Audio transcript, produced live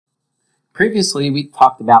Previously, we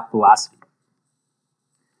talked about velocity,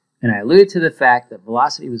 and I alluded to the fact that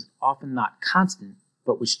velocity was often not constant,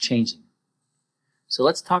 but was changing. So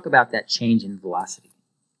let's talk about that change in velocity.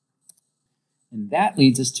 And that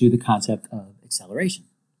leads us to the concept of acceleration.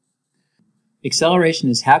 Acceleration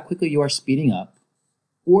is how quickly you are speeding up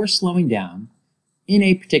or slowing down in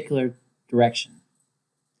a particular direction.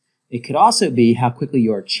 It could also be how quickly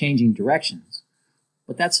you are changing directions,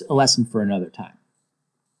 but that's a lesson for another time.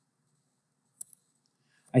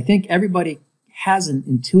 I think everybody has an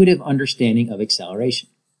intuitive understanding of acceleration.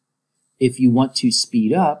 If you want to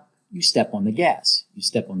speed up, you step on the gas. You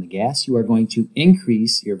step on the gas, you are going to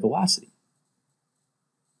increase your velocity.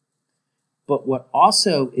 But what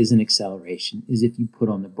also is an acceleration is if you put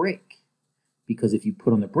on the brake. Because if you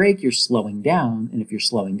put on the brake, you're slowing down, and if you're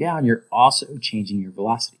slowing down, you're also changing your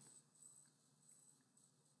velocity.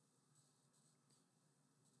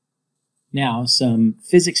 Now, some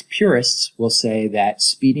physics purists will say that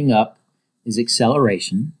speeding up is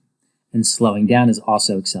acceleration and slowing down is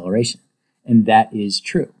also acceleration, and that is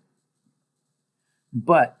true.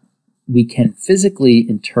 But we can physically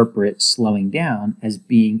interpret slowing down as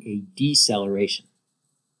being a deceleration,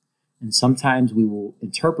 and sometimes we will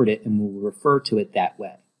interpret it and we'll refer to it that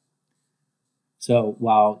way. So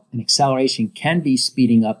while an acceleration can be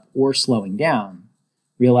speeding up or slowing down,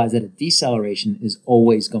 realize that a deceleration is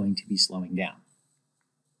always going to be slowing down.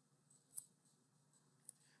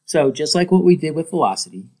 So just like what we did with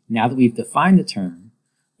velocity, now that we've defined the term,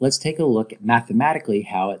 let's take a look at mathematically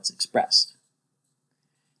how it's expressed.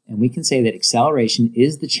 And we can say that acceleration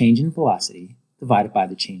is the change in velocity divided by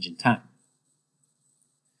the change in time.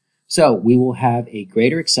 So we will have a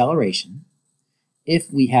greater acceleration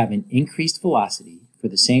if we have an increased velocity for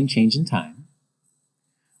the same change in time,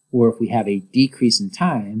 or if we have a decrease in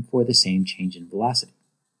time for the same change in velocity.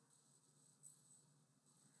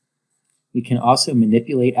 We can also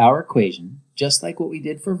manipulate our equation just like what we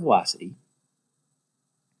did for velocity.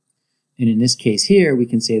 And in this case here, we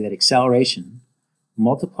can say that acceleration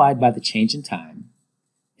multiplied by the change in time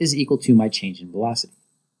is equal to my change in velocity.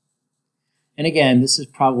 And again, this is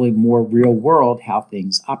probably more real world how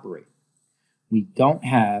things operate. We don't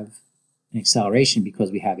have an acceleration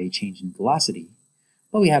because we have a change in velocity,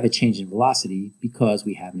 but we have a change in velocity because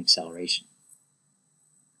we have an acceleration.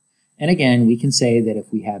 And again, we can say that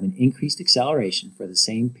if we have an increased acceleration for the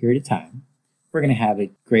same period of time, we're going to have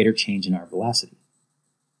a greater change in our velocity.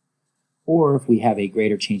 Or if we have a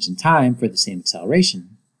greater change in time for the same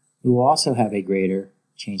acceleration, we will also have a greater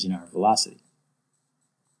change in our velocity.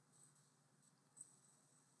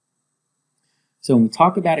 So when we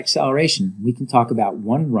talk about acceleration, we can talk about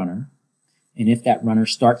one runner, and if that runner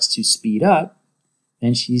starts to speed up,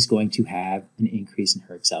 then she's going to have an increase in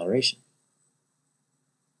her acceleration.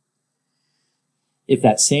 If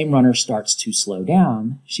that same runner starts to slow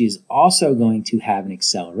down, she is also going to have an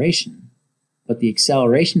acceleration, but the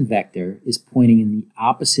acceleration vector is pointing in the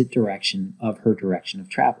opposite direction of her direction of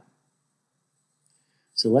travel.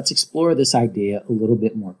 So let's explore this idea a little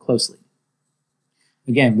bit more closely.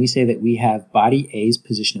 Again, we say that we have body A's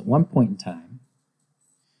position at one point in time,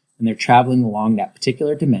 and they're traveling along that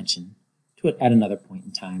particular dimension at another point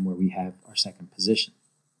in time where we have our second position.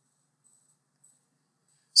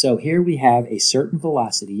 So here we have a certain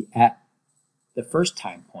velocity at the first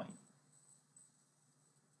time point.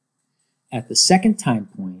 At the second time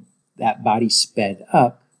point, that body sped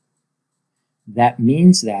up. That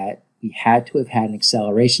means that we had to have had an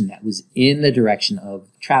acceleration that was in the direction of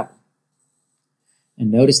travel.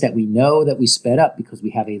 And notice that we know that we sped up because we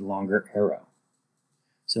have a longer arrow.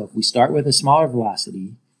 So if we start with a smaller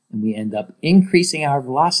velocity and we end up increasing our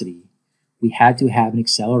velocity, we had to have an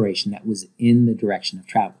acceleration that was in the direction of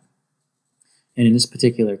travel. And in this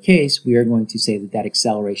particular case, we are going to say that that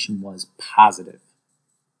acceleration was positive.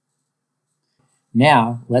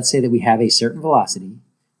 Now, let's say that we have a certain velocity,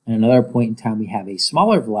 and another point in time we have a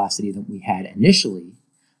smaller velocity than we had initially.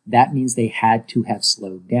 That means they had to have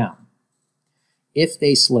slowed down. If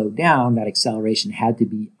they slowed down, that acceleration had to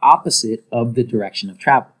be opposite of the direction of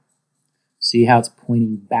travel. See how it's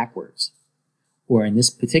pointing backwards? Or in this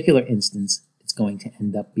particular instance, it's going to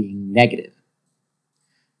end up being negative.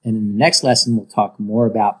 And in the next lesson, we'll talk more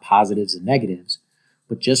about positives and negatives,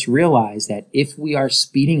 but just realize that if we are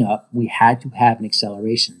speeding up, we had to have an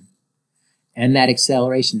acceleration, and that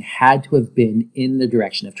acceleration had to have been in the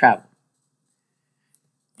direction of travel.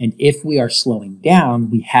 And if we are slowing down,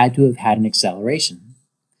 we had to have had an acceleration,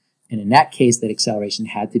 and in that case, that acceleration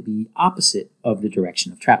had to be opposite of the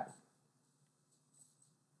direction of travel.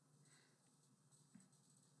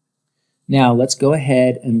 Now let's go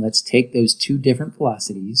ahead and let's take those two different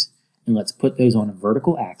velocities and let's put those on a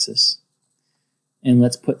vertical axis. And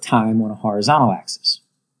let's put time on a horizontal axis.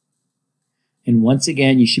 And once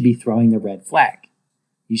again, you should be throwing the red flag.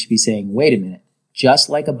 You should be saying, wait a minute, just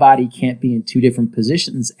like a body can't be in two different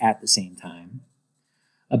positions at the same time,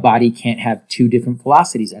 a body can't have two different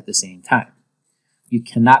velocities at the same time. You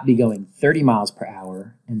cannot be going 30 miles per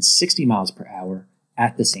hour and 60 miles per hour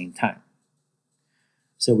at the same time.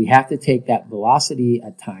 So we have to take that velocity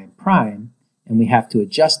at time prime and we have to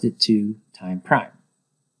adjust it to time prime.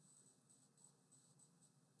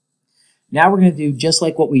 Now we're going to do just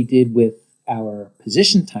like what we did with our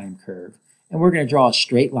position time curve, and we're going to draw a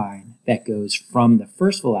straight line that goes from the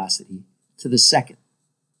first velocity to the second.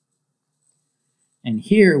 And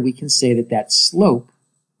here we can say that that slope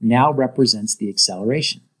now represents the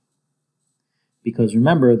acceleration. Because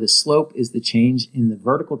remember, the slope is the change in the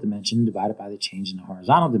vertical dimension divided by the change in the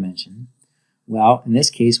horizontal dimension. Well, in this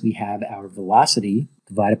case, we have our velocity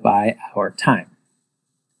divided by our time.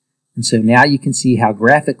 And so now you can see how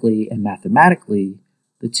graphically and mathematically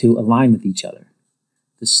the two align with each other.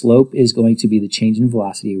 The slope is going to be the change in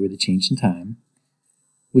velocity over the change in time,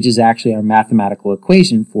 which is actually our mathematical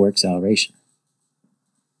equation for acceleration.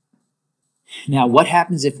 Now, what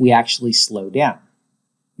happens if we actually slow down?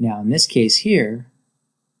 Now, in this case here,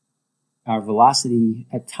 our velocity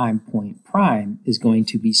at time point prime is going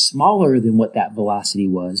to be smaller than what that velocity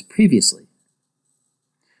was previously.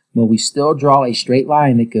 Well, we still draw a straight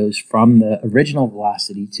line that goes from the original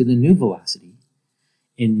velocity to the new velocity.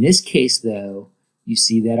 In this case, though, you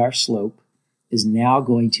see that our slope is now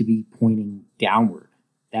going to be pointing downward.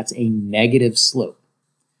 That's a negative slope.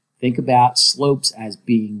 Think about slopes as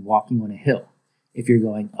being walking on a hill. If you're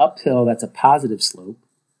going uphill, that's a positive slope.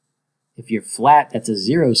 If you're flat, that's a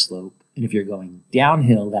zero slope. And if you're going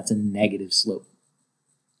downhill, that's a negative slope.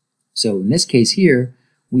 So in this case here,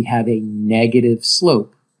 we have a negative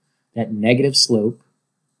slope. That negative slope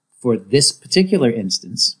for this particular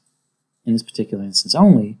instance, in this particular instance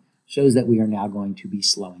only, shows that we are now going to be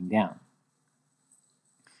slowing down.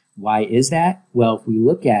 Why is that? Well, if we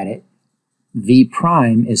look at it, v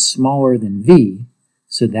prime is smaller than v,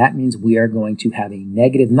 so that means we are going to have a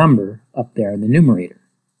negative number up there in the numerator.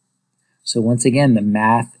 So once again, the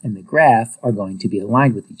math and the graph are going to be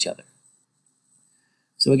aligned with each other.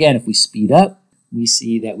 So again, if we speed up, we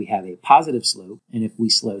see that we have a positive slope, and if we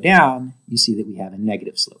slow down, you see that we have a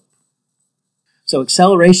negative slope. So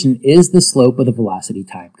acceleration is the slope of the velocity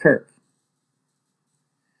time curve.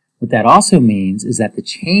 What that also means is that the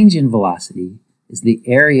change in velocity is the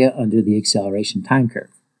area under the acceleration time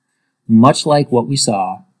curve, much like what we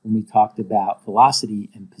saw when we talked about velocity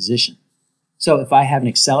and position. So if I have an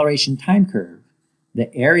acceleration time curve,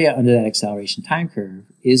 the area under that acceleration time curve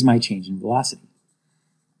is my change in velocity.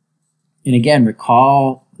 And again,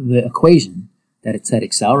 recall the equation that it said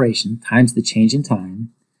acceleration times the change in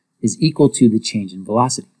time is equal to the change in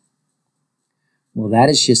velocity. Well, that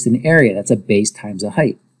is just an area. That's a base times a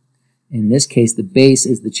height. In this case, the base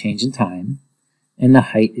is the change in time, and the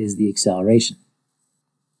height is the acceleration.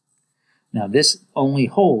 Now, this only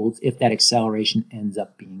holds if that acceleration ends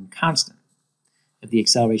up being constant. If the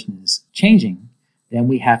acceleration is changing, then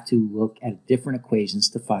we have to look at different equations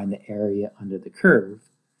to find the area under the curve,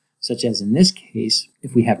 such as in this case,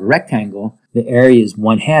 if we have a rectangle, the area is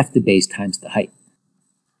 1/2 the base times the height.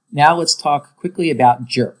 Now let's talk quickly about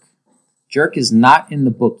jerk. Jerk is not in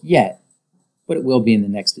the book yet, but it will be in the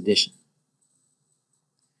next edition.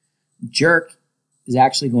 Jerk is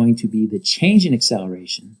actually going to be the change in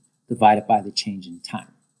acceleration divided by the change in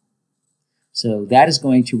time. So that is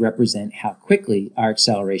going to represent how quickly our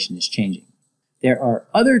acceleration is changing. There are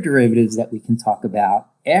other derivatives that we can talk about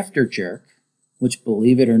after jerk, which,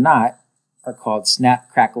 believe it or not, are called snap,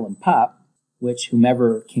 crackle, and pop, which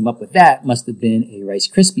whomever came up with that must have been a Rice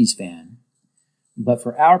Krispies fan. But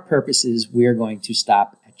for our purposes, we're going to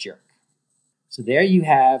stop at jerk. So there you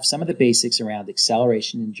have some of the basics around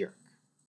acceleration and jerk.